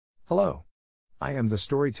Hello. I am the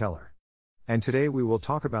storyteller. And today we will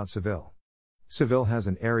talk about Seville. Seville has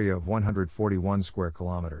an area of 141 square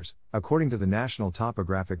kilometers, according to the National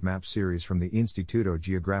Topographic Map series from the Instituto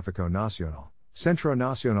Geográfico Nacional, Centro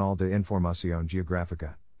Nacional de Información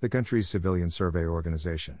Geográfica, the country's civilian survey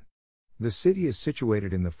organization. The city is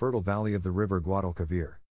situated in the fertile valley of the River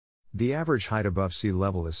Guadalquivir. The average height above sea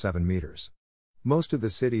level is 7 meters. Most of the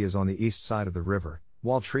city is on the east side of the river,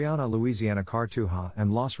 while Triana, Louisiana, Cartuja,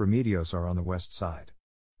 and Los Remedios are on the west side.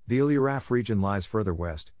 The Iluraf region lies further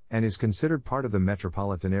west, and is considered part of the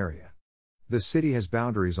metropolitan area. The city has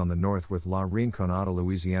boundaries on the north with La Rinconada,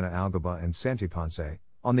 Louisiana, Algaba and Santiponce,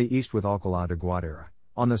 on the east with Alcalá de Guadira,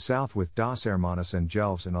 on the south with Dos Hermanas and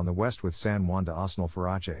Gelves, and on the west with San Juan de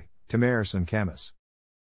Osnalfarache, Tamares and Camas.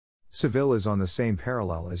 Seville is on the same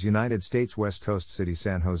parallel as United States West Coast city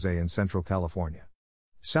San Jose in Central California.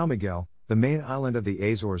 São Miguel, the main island of the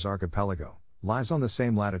Azores archipelago, lies on the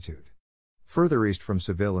same latitude. Further east from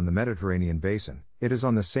Seville in the Mediterranean basin, it is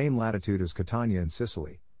on the same latitude as Catania in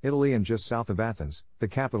Sicily, Italy, and just south of Athens, the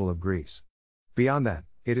capital of Greece. Beyond that,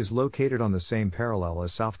 it is located on the same parallel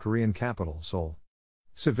as South Korean capital, Seoul.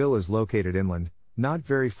 Seville is located inland, not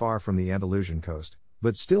very far from the Andalusian coast,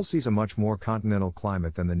 but still sees a much more continental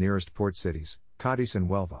climate than the nearest port cities, Cádiz and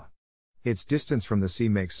Huelva. Its distance from the sea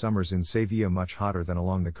makes summers in Seville much hotter than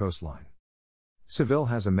along the coastline. Seville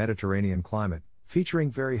has a Mediterranean climate,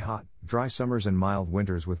 featuring very hot, dry summers and mild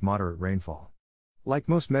winters with moderate rainfall. Like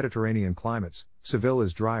most Mediterranean climates, Seville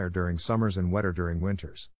is drier during summers and wetter during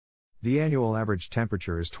winters. The annual average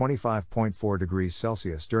temperature is 25.4 degrees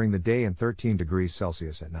Celsius during the day and 13 degrees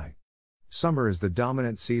Celsius at night. Summer is the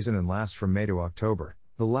dominant season and lasts from May to October,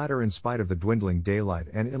 the latter in spite of the dwindling daylight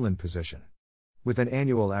and inland position. With an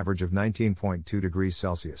annual average of 19.2 degrees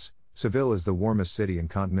Celsius, Seville is the warmest city in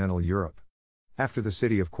continental Europe. After the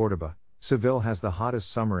city of Córdoba, Seville has the hottest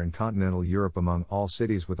summer in continental Europe among all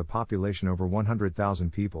cities with a population over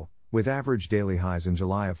 100,000 people, with average daily highs in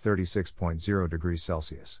July of 36.0 degrees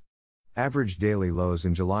Celsius. Average daily lows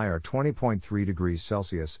in July are 20.3 degrees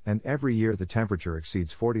Celsius, and every year the temperature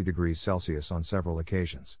exceeds 40 degrees Celsius on several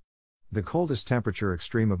occasions. The coldest temperature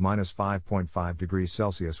extreme of -5.5 degrees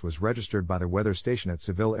Celsius was registered by the weather station at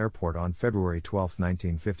Seville Airport on February 12,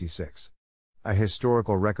 1956. A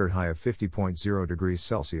historical record high of 50.0 degrees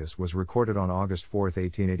Celsius was recorded on August 4,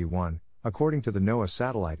 1881, according to the NOAA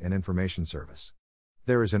Satellite and Information Service.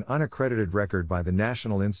 There is an unaccredited record by the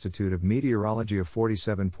National Institute of Meteorology of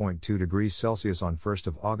 47.2 degrees Celsius on 1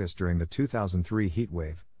 August during the 2003 heat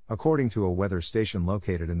wave, according to a weather station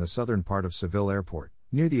located in the southern part of Seville Airport,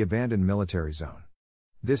 near the abandoned military zone.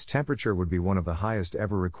 This temperature would be one of the highest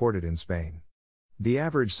ever recorded in Spain. The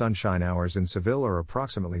average sunshine hours in Seville are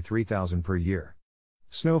approximately 3,000 per year.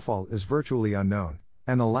 Snowfall is virtually unknown,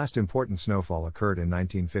 and the last important snowfall occurred in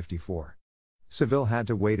 1954. Seville had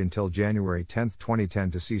to wait until January 10,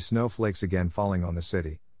 2010 to see snowflakes again falling on the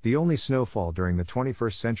city, the only snowfall during the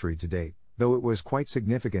 21st century to date, though it was quite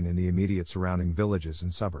significant in the immediate surrounding villages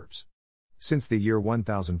and suburbs. Since the year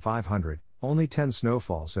 1500, only 10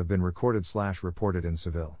 snowfalls have been recorded/reported in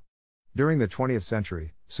Seville. During the 20th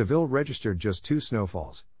century, Seville registered just 2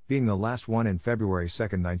 snowfalls, being the last one in February 2,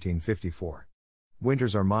 1954.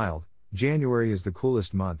 Winters are mild. January is the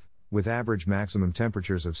coolest month, with average maximum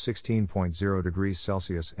temperatures of 16.0 degrees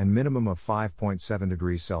Celsius and minimum of 5.7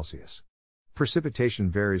 degrees Celsius.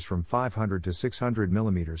 Precipitation varies from 500 to 600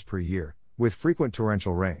 millimeters per year, with frequent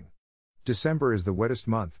torrential rain. December is the wettest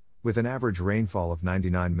month, with an average rainfall of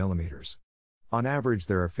 99 millimeters. On average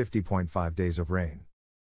there are 50.5 days of rain.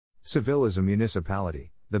 Seville is a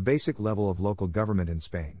municipality, the basic level of local government in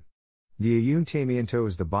Spain. The Ayuntamiento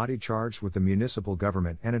is the body charged with the municipal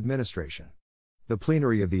government and administration. The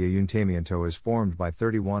plenary of the Ayuntamiento is formed by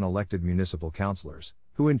 31 elected municipal councillors,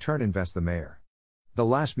 who in turn invest the mayor. The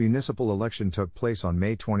last municipal election took place on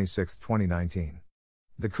May 26, 2019.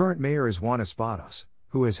 The current mayor is Juan Espadas,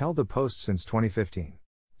 who has held the post since 2015.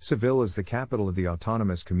 Seville is the capital of the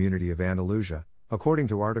Autonomous Community of Andalusia, according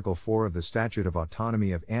to Article 4 of the Statute of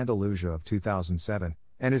Autonomy of Andalusia of 2007,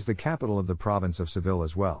 and is the capital of the province of Seville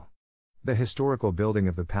as well. The historical building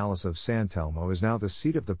of the Palace of San Telmo is now the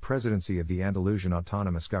seat of the Presidency of the Andalusian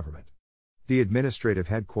Autonomous Government. The administrative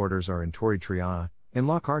headquarters are in Torre Triana, in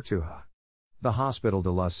La Cartuja. The Hospital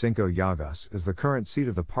de las Cinco Llagas is the current seat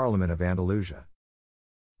of the Parliament of Andalusia.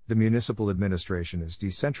 The municipal administration is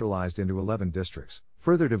decentralized into 11 districts,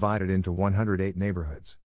 further divided into 108 neighborhoods.